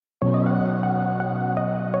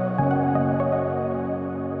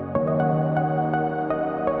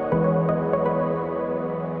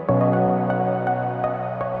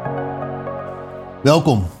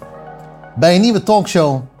Welkom bij een nieuwe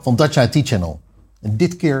talkshow van Dutch IT Channel. En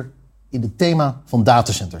dit keer in het thema van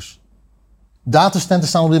datacenters. Datacenters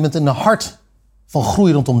staan op dit moment in het hart van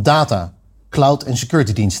groei rondom data, cloud en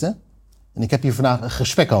security diensten. En ik heb hier vandaag een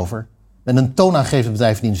gesprek over met een toonaangevend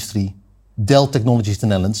bedrijf in de industrie, Dell Technologies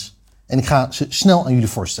Netherlands. En ik ga ze snel aan jullie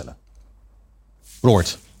voorstellen.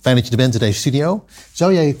 Robert, fijn dat je er bent in deze studio.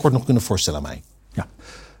 Zou jij je kort nog kunnen voorstellen aan mij? Ja.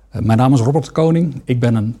 Mijn naam is Robert de Koning. Ik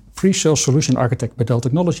ben een Pre-Sales Solution Architect bij Dell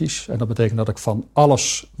Technologies. En dat betekent dat ik van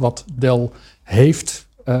alles wat Dell heeft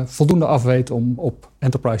voldoende afweet om op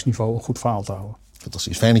enterprise niveau een goed verhaal te houden.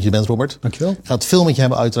 Fantastisch. Fijn dat je er bent, Robert. Dankjewel. Ik ga het veel met je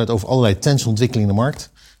hebben uiteraard over allerlei trends en ontwikkelingen in de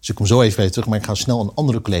markt. Dus ik kom zo even bij je terug, maar ik ga snel een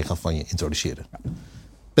andere collega van je introduceren. Ja.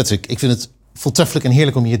 Patrick, ik vind het voortreffelijk en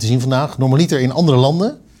heerlijk om je hier te zien vandaag. Normaliter in andere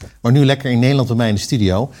landen, maar nu lekker in Nederland bij mij in de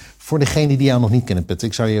studio. Voor degenen die jou nog niet kennen,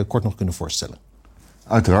 Patrick, zou je je kort nog kunnen voorstellen?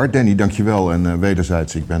 Uiteraard, Danny, dankjewel. En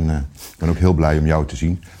wederzijds, ik ben ook heel blij om jou te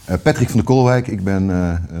zien. Patrick van der Koolwijk, ik ben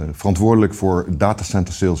verantwoordelijk voor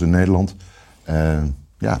datacenter sales in Nederland. En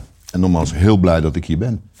nogmaals, heel blij dat ik hier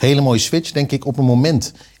ben. Hele mooie switch, denk ik, op een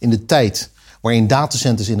moment in de tijd waarin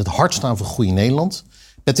datacenters in het hart staan van groei in Nederland.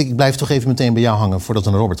 Patrick, ik blijf toch even meteen bij jou hangen voordat we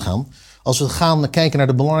naar Robert gaan. Als we gaan kijken naar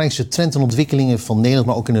de belangrijkste trends en ontwikkelingen van Nederland,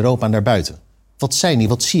 maar ook in Europa en daarbuiten. Wat zijn die?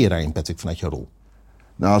 Wat zie je daarin, Patrick, vanuit jouw rol?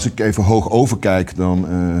 Nou, als ik even hoog overkijk, dan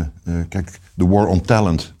kijk, de war on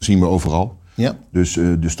talent zien we overal. Ja.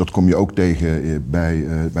 Dus dat kom je ook tegen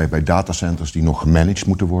bij datacenters die nog gemanaged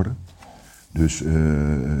moeten worden. Dus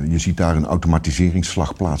je ziet daar een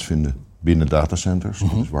automatiseringsslag plaatsvinden binnen datacenters.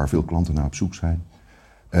 Mm-hmm. Dus waar veel klanten naar op zoek zijn.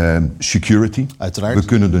 Security. Uiteraard. We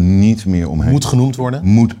kunnen er niet meer omheen. Moet genoemd worden.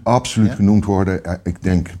 Moet absoluut genoemd worden. Ik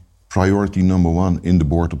denk priority number one in de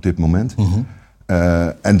board op dit moment. Mm-hmm.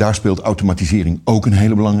 En daar speelt automatisering ook een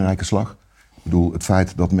hele belangrijke slag. Ik bedoel, het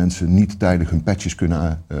feit dat mensen niet tijdig hun patches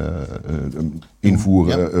kunnen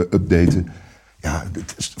invoeren, updaten. Ja,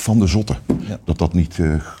 het is van de zotte dat niet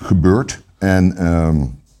gebeurt. En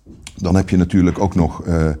dan heb je natuurlijk ook nog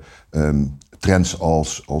trends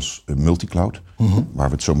als multicloud. Mm-hmm. Waar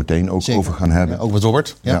we het zo meteen ook over gaan hebben. Ja, ook met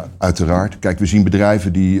Robert. Ja, uiteraard. Kijk, we zien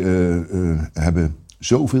bedrijven die hebben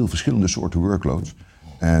zoveel verschillende soorten workloads.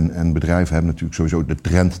 En bedrijven hebben natuurlijk sowieso de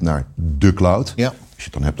trend naar de cloud. Ja. Als je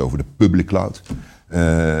het dan hebt over de public cloud.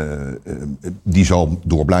 Die zal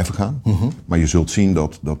door blijven gaan. Mm-hmm. Maar je zult zien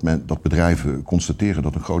dat bedrijven constateren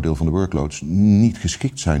dat een groot deel van de workloads niet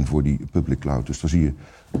geschikt zijn voor die public cloud. Dus dan zie je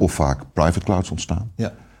of vaak private clouds ontstaan.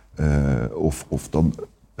 Ja. Of dan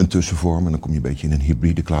een tussenvorm. En dan kom je een beetje in een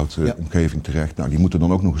hybride cloud omgeving terecht. Nou, die moeten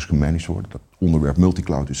dan ook nog eens gemanaged worden. Dat onderwerp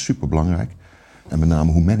multicloud is super belangrijk. En met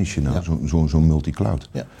name, hoe manage je nou zo'n multicloud?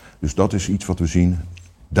 Ja. Dus dat is iets wat we zien.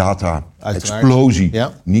 Data, explosie,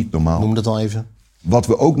 niet normaal. Noem dat al even. Wat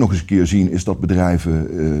we ook nog eens een keer zien, is dat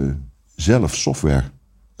bedrijven zelf software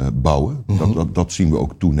bouwen. Mm-hmm. Dat zien we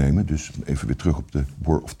ook toenemen. Dus even weer terug op de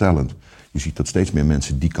war of talent. Je ziet dat steeds meer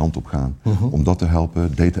mensen die kant op gaan. Mm-hmm. Om dat te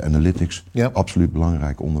helpen. Data analytics, absoluut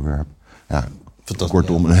belangrijk onderwerp. Ja,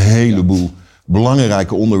 kortom, een heleboel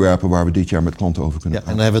belangrijke onderwerpen waar we dit jaar met klanten over kunnen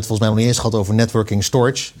praten. En dan hebben we het volgens mij nog niet eens gehad over networking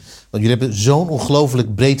storage. Want jullie hebben zo'n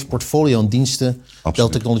ongelooflijk breed portfolio aan diensten. Dell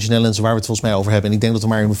Technologies Netherlands, waar we het volgens mij over hebben. En ik denk dat we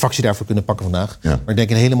maar een fractie daarvoor kunnen pakken vandaag. Ja. Maar ik denk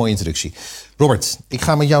een hele mooie introductie. Robert, ik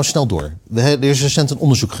ga met jou snel door. Er is recent een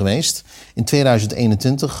onderzoek geweest in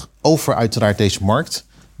 2021 over uiteraard deze markt.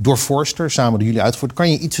 Door Forrester, samen door jullie uitgevoerd.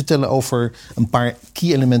 Kan je iets vertellen over een paar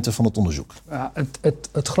key elementen van het onderzoek? Ja,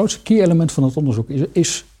 het grootste key element van het onderzoek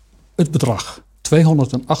is het bedrag.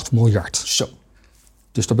 208 miljard. Zo.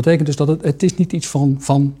 Dus dat betekent dus dat het is niet iets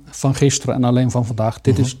van gisteren en alleen van vandaag.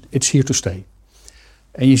 Dit is it's here to stay.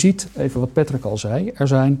 En je ziet, even wat Patrick al zei, er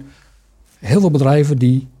zijn heel veel bedrijven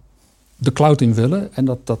die de cloud in willen. En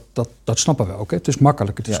dat snappen we ook. Hè. Het is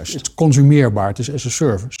makkelijk, het is consumeerbaar, het is as a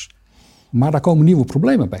service. Maar daar komen nieuwe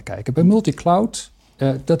problemen bij kijken. Bij multicloud,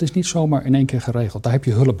 dat is niet zomaar in één keer geregeld. Daar heb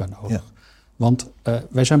je hulp bij nodig. Ja. Want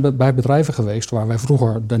wij zijn bij bedrijven geweest waar wij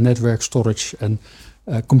vroeger de netwerk, storage en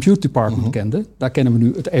compute department kenden. Daar kennen we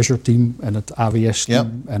nu het Azure team en het AWS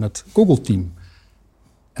team en het Google team.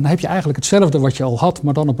 En dan heb je eigenlijk hetzelfde wat je al had,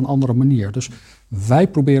 maar dan op een andere manier. Dus wij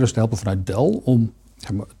proberen ze te helpen vanuit Dell om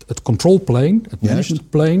het control plane, het management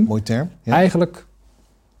plane, mooi term, eigenlijk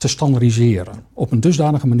te standaardiseren. Op een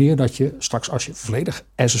dusdanige manier dat je straks, als je volledig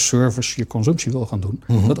as a service je consumptie wil gaan doen,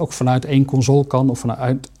 dat ook vanuit één console kan of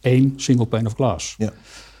vanuit één single pane of glass. Ja.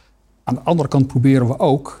 Aan de andere kant proberen we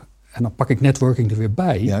ook, en dan pak ik networking er weer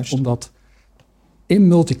bij, omdat in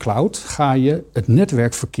multicloud ga je het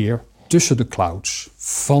netwerkverkeer tussen de clouds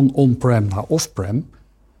van on-prem naar off-prem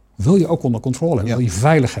wil je ook onder controle hebben. Wil je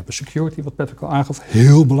veilig hebben. Security, wat Patrick al aangaf,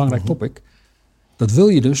 heel belangrijk topic. Dat wil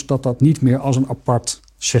je dus dat niet meer als een apart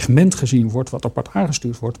segment gezien wordt, wat apart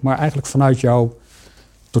aangestuurd wordt, maar eigenlijk vanuit jouw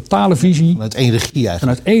totale visie. Vanuit één regie eigenlijk.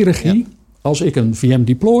 Vanuit één regie. Ja. Als ik een VM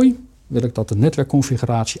deploy, wil ik dat de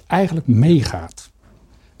netwerkconfiguratie eigenlijk meegaat.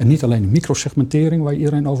 En niet alleen de microsegmentering waar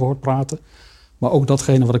iedereen over hoort praten, maar ook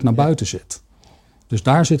datgene wat ik naar buiten zet. Dus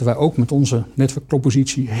daar zitten wij ook met onze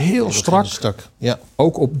netwerkpropositie heel strak. Ja.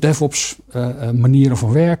 Ook op DevOps manieren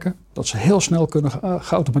van werken. Dat ze heel snel kunnen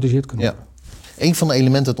geautomatiseerd kunnen worden. Een van de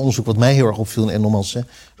elementen uit het onderzoek wat mij heel erg opviel, en nogmaals,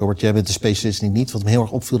 Robert, jij bent de specialist niet, wat me heel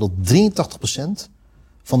erg opviel, dat 83%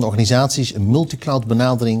 van de organisaties een multicloud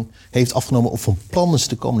benadering heeft afgenomen of van plan is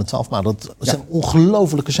de komende 12 maanden. Dat zijn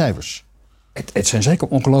ongelofelijke cijfers. Het zijn zeker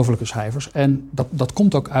ongelofelijke cijfers. En dat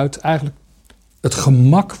komt ook uit eigenlijk het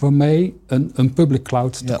gemak waarmee een public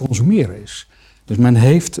cloud te consumeren is. Dus men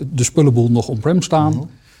heeft de spullenboel nog on-prem staan. Mm-hmm.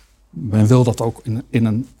 Men wil dat ook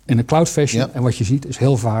in een cloud fashion. Ja. En wat je ziet is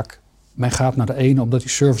heel vaak, men gaat naar de ene omdat die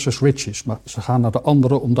services rich is. Maar ze gaan naar de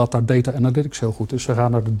andere omdat daar data analytics heel goed is. Ze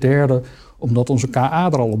gaan naar de derde omdat onze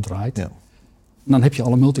KA er al op draait. Ja. En dan heb je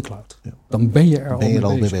al een multicloud. Ja. Dan ben je er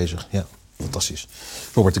al mee bezig. Ja, fantastisch.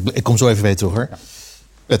 Robert, ik kom zo even bij terug hoor. Ja.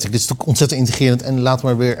 Patrick, dit is toch ontzettend integrerend. En laten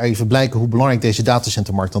we maar weer even blijken hoe belangrijk deze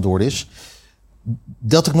datacentermarkt aan het worden is.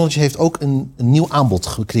 Dell Technologies heeft ook een nieuw aanbod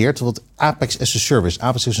gecreëerd, wat Apex as a Service.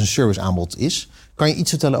 Apex as a Service aanbod is. Kan je iets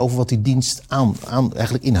vertellen over wat die dienst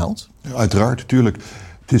eigenlijk inhoudt? Ja, uiteraard, natuurlijk.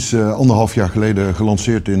 Het is 1,5 jaar geleden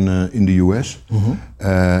gelanceerd in de US. Mm-hmm.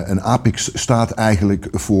 En Apex staat eigenlijk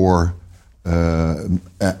voor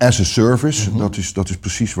as a Service. Mm-hmm. Dat is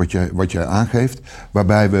precies wat jij aangeeft.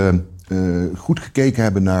 Waarbij we goed gekeken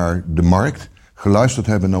hebben naar de markt, geluisterd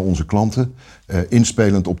hebben naar onze klanten,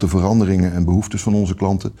 inspelend op de veranderingen en behoeftes van onze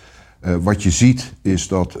klanten. Wat je ziet is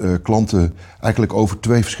dat klanten eigenlijk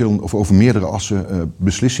over meerdere assen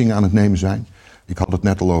beslissingen aan het nemen zijn. Ik had het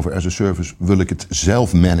net al over as a service. Wil ik het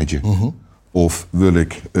zelf managen? Mm-hmm. Of wil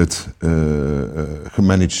ik het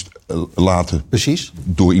gemanaged laten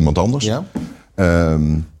door iemand anders? Ja.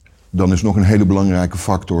 Dan is nog een hele belangrijke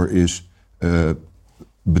factor is,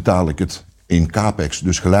 betaal ik het in CAPEX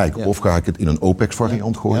dus gelijk, of ga ik het in een OPEX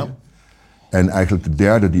variant gooien? Ja. En eigenlijk de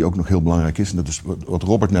derde die ook nog heel belangrijk is, en dat is wat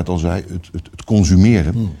Robert net al zei, het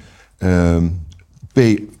consumeren.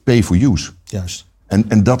 Pay for use. Juist.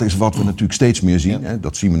 En dat is wat we natuurlijk steeds meer zien. Ja. Hè.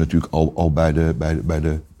 Dat zien we natuurlijk al bij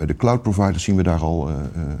de cloud providers, zien we daar al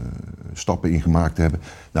stappen in gemaakt hebben.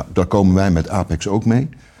 Nou, daar komen wij met Apex ook mee.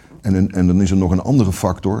 En dan is er nog een andere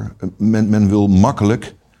factor. Men wil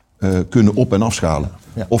makkelijk kunnen op- en afschalen.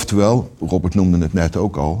 Ja. Oftewel, Robert noemde het net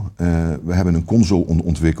ook al, we hebben een console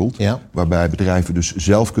ontwikkeld, waarbij bedrijven dus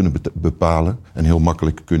zelf kunnen bepalen en heel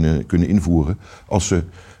makkelijk kunnen invoeren als ze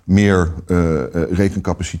meer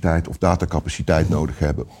rekencapaciteit of datacapaciteit nodig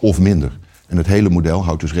hebben of minder. En het hele model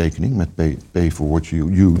houdt dus rekening met pay for what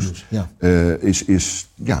you use.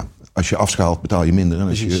 Ja. Als je afschaalt betaal je minder en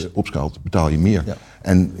als je opschaalt betaal je meer. Ja.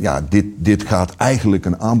 En ja, dit gaat eigenlijk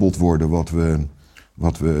een aanbod worden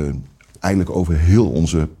wat we eigenlijk over heel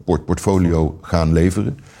onze portfolio gaan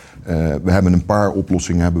leveren. We hebben een paar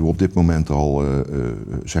oplossingen op dit moment al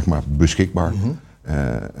beschikbaar. Mm-hmm.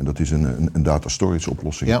 En dat is een data storage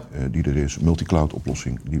oplossing die er is, een multicloud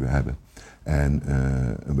oplossing die we hebben. En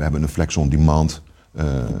we hebben een flex on demand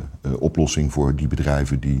oplossing voor die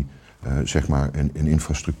bedrijven die een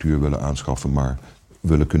infrastructuur willen aanschaffen, maar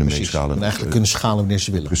willen kunnen meeschalen. En eigenlijk kunnen schalen wanneer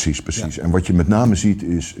ze willen. Precies. Ja. En wat je met name ziet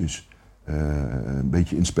is een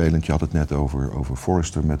beetje inspelend. Je had het net over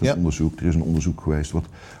Forrester met het onderzoek. Er is een onderzoek geweest.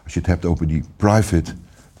 Als je het hebt over die private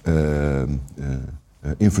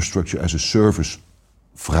infrastructure as a service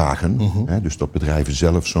vragen. Mm-hmm. Hè, dus dat bedrijven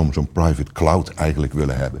zelf zo'n private cloud eigenlijk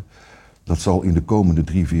willen hebben. Dat zal in de komende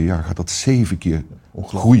 3-4 jaar gaat dat 7 keer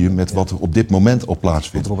groeien met wat er op dit moment al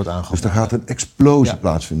plaatsvindt. Dus er gaat een explosie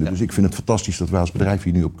plaatsvinden. Dus ik vind het fantastisch dat wij als bedrijf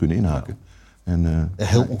hier nu op kunnen inhaken. Een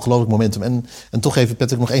heel ongelooflijk momentum. En toch even,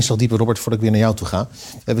 Patrick, nog 1 slag dieper, Robert, voordat ik weer naar jou toe ga.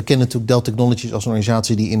 We kennen natuurlijk Dell Technologies als een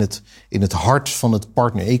organisatie die in het hart van het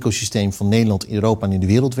partner-ecosysteem van Nederland, in Europa en in de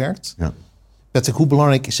wereld werkt. Ja. Patrick, hoe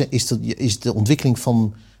belangrijk is de ontwikkeling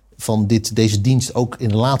van deze dienst ook in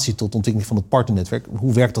relatie tot de ontwikkeling van het partnernetwerk?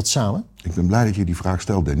 Hoe werkt dat samen? Ik ben blij dat je die vraag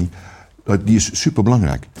stelt, Danny. Die is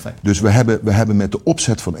superbelangrijk. Dus we hebben met de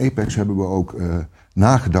opzet van Apex hebben we ook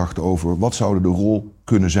nagedacht over wat zouden de rol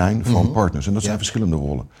kunnen zijn van partners. En dat zijn verschillende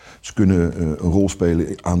rollen. Ze kunnen een rol spelen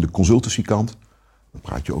aan de consultancykant. Dan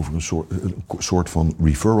praat je over een soort van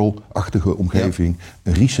referral-achtige omgeving.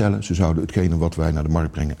 Een reseller. Ze zouden hetgene wat wij naar de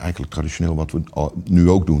markt brengen, eigenlijk traditioneel wat we nu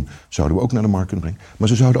ook doen, zouden we ook naar de markt kunnen brengen. Maar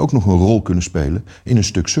ze zouden ook nog een rol kunnen spelen in een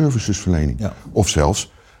stuk servicesverlening. Ja. Of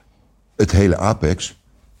zelfs het hele Apex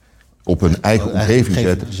op hun eigen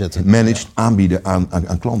omgeving zetten. Managed aanbieden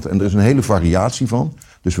aan klanten. En er is een hele variatie van.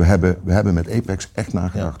 Dus we hebben met Apex echt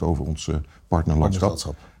nagedacht over ons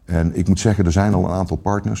partnerlandschap. En ik moet zeggen, er zijn al een aantal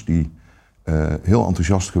partners die heel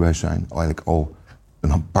enthousiast geweest zijn. Eigenlijk al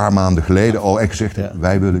een paar maanden geleden al echt gezegd hebben,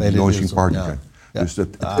 wij willen die Noising partner zijn. Ja. Dus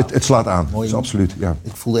het slaat aan. Mooi. Dus absoluut, ja.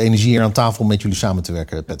 Ik voel de energie hier aan tafel om met jullie samen te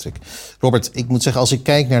werken, Patrick. Robert, ik moet zeggen, als ik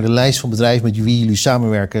kijk naar de lijst van bedrijven met wie jullie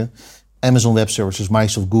samenwerken, Amazon Web Services,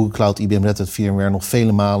 Microsoft, Google Cloud, IBM Red Hat, VMware, nog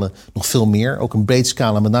vele malen, nog veel meer. Ook een breed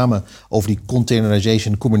scala, met name over die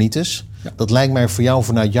containerization Kubernetes. Ja. Dat lijkt mij voor jou,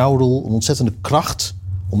 vanuit jouw rol, een ontzettende kracht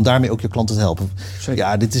om daarmee ook je klanten te helpen. Zeker.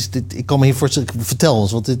 Ja, ik kan me hier voorstellen, vertel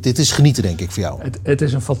ons, want dit is genieten, denk ik, voor jou. Het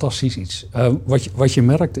is een fantastisch iets. Wat je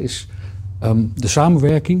merkt is de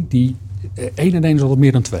samenwerking, die 1 en 1 is altijd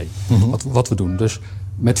meer dan 2, wat we doen. Dus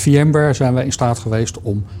met VMware zijn wij in staat geweest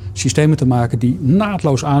om systemen te maken die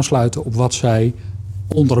naadloos aansluiten op wat zij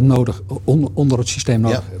onder het systeem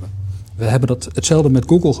nodig hebben. We hebben hetzelfde met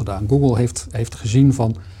Google gedaan. Google heeft gezien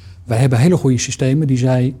van, wij hebben hele goede systemen die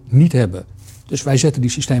zij niet hebben. Dus wij zetten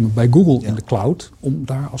die systemen bij Google in de cloud om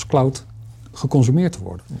daar als cloud geconsumeerd te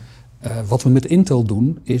worden. Wat we met Intel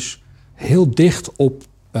doen is heel dicht op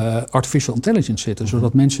artificial intelligence zitten,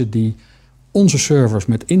 zodat mensen die onze servers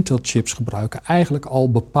met Intel-chips gebruiken eigenlijk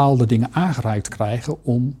al bepaalde dingen aangereikt krijgen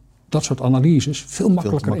om dat soort analyses veel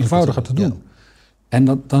makkelijker, eenvoudiger te doen. Ja.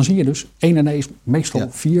 En dan zie je dus 1 en 1 is meestal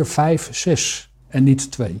 4, 5, 6 en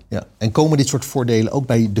niet 2. Ja. En komen dit soort voordelen ook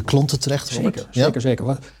bij de klanten terecht?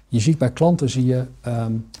 Zeker. Je ziet bij klanten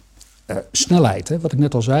snelheid. Hè? Wat ik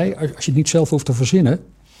net al zei, als je het niet zelf hoeft te verzinnen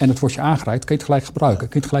en het wordt je aangereikt, kun je het gelijk gebruiken.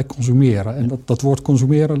 Kun je het gelijk consumeren. En dat woord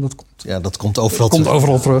consumeren, dat komt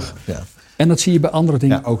overal terug. Ja. En dat zie je bij andere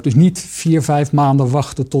dingen ook. Dus niet 4, 5 maanden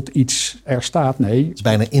wachten tot iets er staat. Nee. Het is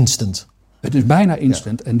bijna instant. Het is bijna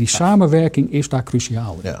instant. En die samenwerking is daar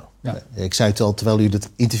cruciaal in. Ja. Ik zei het al, terwijl u dit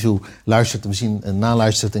interview luistert en misschien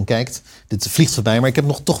naluistert en kijkt. Dit vliegt voorbij. Maar ik heb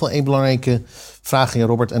nog toch wel 1 belangrijke vraag aan je,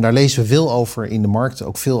 Robert. En daar lezen we veel over in de markt.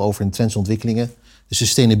 Ook veel over in trends en ontwikkelingen. De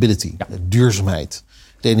sustainability, de duurzaamheid.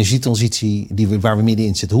 De energietransitie waar we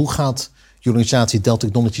middenin zitten. Hoe gaat je organisatie Dell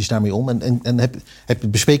Technologies daarmee om? En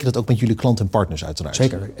bespreek je dat ook met jullie klanten en partners uiteraard?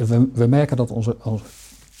 Zeker. We merken dat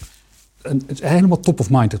het is helemaal top of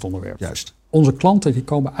mind, dit onderwerp. Juist. Onze klanten die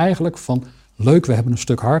komen eigenlijk van, leuk, we hebben een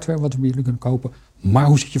stuk hardware wat we bij jullie kunnen kopen, maar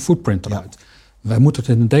hoe ziet je footprint eruit? Ja. Wij moeten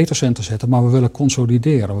het in een datacenter zetten, maar we willen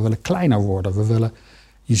consolideren, we willen kleiner worden.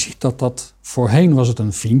 Je ziet dat voorheen was het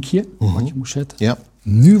een vinkje wat je moest zetten. Ja.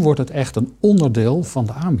 Nu wordt het echt een onderdeel van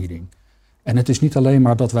de aanbieding. En het is niet alleen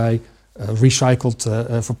maar dat wij recycled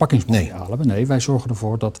verpakkingsmateriaal hebben. Nee, wij zorgen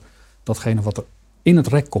ervoor dat datgene wat er in het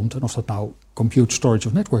rek komt, en of dat nou compute, storage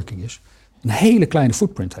of networking is, een hele kleine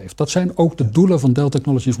footprint heeft. Dat zijn ook de doelen van Dell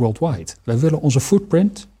Technologies Worldwide. Wij willen onze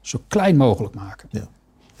footprint zo klein mogelijk maken.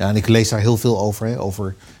 Ja, en ik lees daar heel veel over.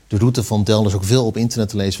 Over de route van Dell. Er is ook veel op internet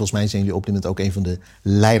te lezen. Volgens mij zijn jullie op dit moment ook een van de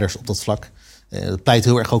leiders op dat vlak. Dat pleit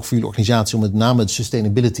heel erg ook voor jullie organisatie om met name de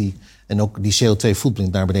sustainability en ook die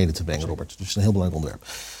CO2-footprint naar beneden te brengen, Robert. Dus dat is een heel belangrijk onderwerp.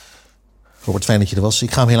 Robert, fijn dat je er was.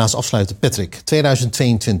 Ik ga hem helaas afsluiten. Patrick,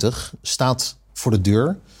 2022 staat voor de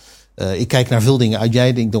deur. Ik kijk naar veel dingen uit.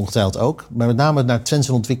 Jij denkt ongetwijfeld ook. Maar met name naar trends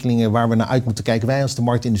en ontwikkelingen waar we naar uit moeten kijken. Wij als de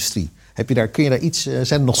marktindustrie. Kun je daar iets...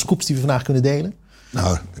 zijn er nog scoops die we vandaag kunnen delen?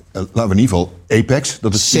 Nou, laten we in ieder geval Apex.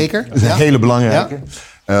 Dat is zeker. Dat is een hele belangrijke.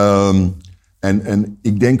 Ja. En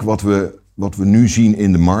ik denk wat we nu zien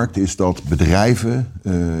in de markt is dat bedrijven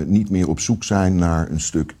niet meer op zoek zijn naar een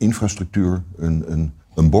stuk infrastructuur,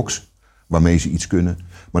 een box waarmee ze iets kunnen.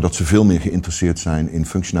 Maar dat ze veel meer geïnteresseerd zijn in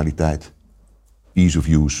functionaliteit, ease of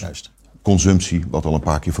use, consumptie, wat al een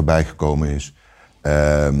paar keer voorbij gekomen is.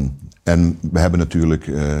 En we hebben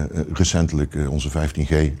natuurlijk recentelijk onze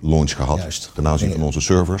 15G launch gehad ten aanzien van onze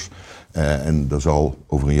servers. En er zal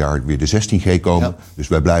over een jaar weer de 16G komen. Ja. Dus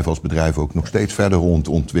wij blijven als bedrijf ook nog steeds verder rond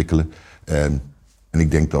ontwikkelen. En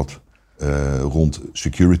ik denk dat rond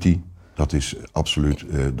security, dat is absoluut,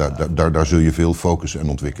 daar zul je veel focus en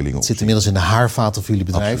ontwikkelingen op. Het zit inmiddels in de haarvaten van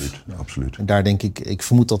jullie bedrijf. Absoluut. En daar denk ik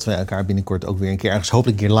vermoed dat we elkaar binnenkort ook weer een keer ergens,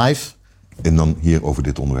 hopelijk een keer live. En dan hier over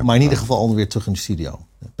dit onderwerp. Maar in ieder geval alweer terug in de studio.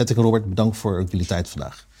 Patrick en Robert, bedankt voor jullie tijd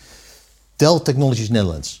vandaag. Dell Technologies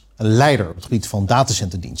Netherlands, een leider op het gebied van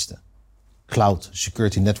datacenterdiensten, cloud,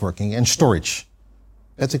 security, networking en storage.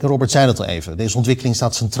 Patrick en Robert zeiden het al even. Deze ontwikkeling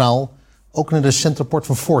staat centraal, ook in het recent rapport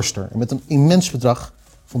van Forrester. En met een immens bedrag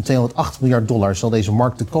van $208 miljard zal deze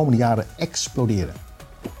markt de komende jaren exploderen.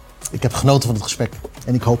 Ik heb genoten van het gesprek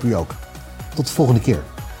en ik hoop u ook. Tot de volgende keer.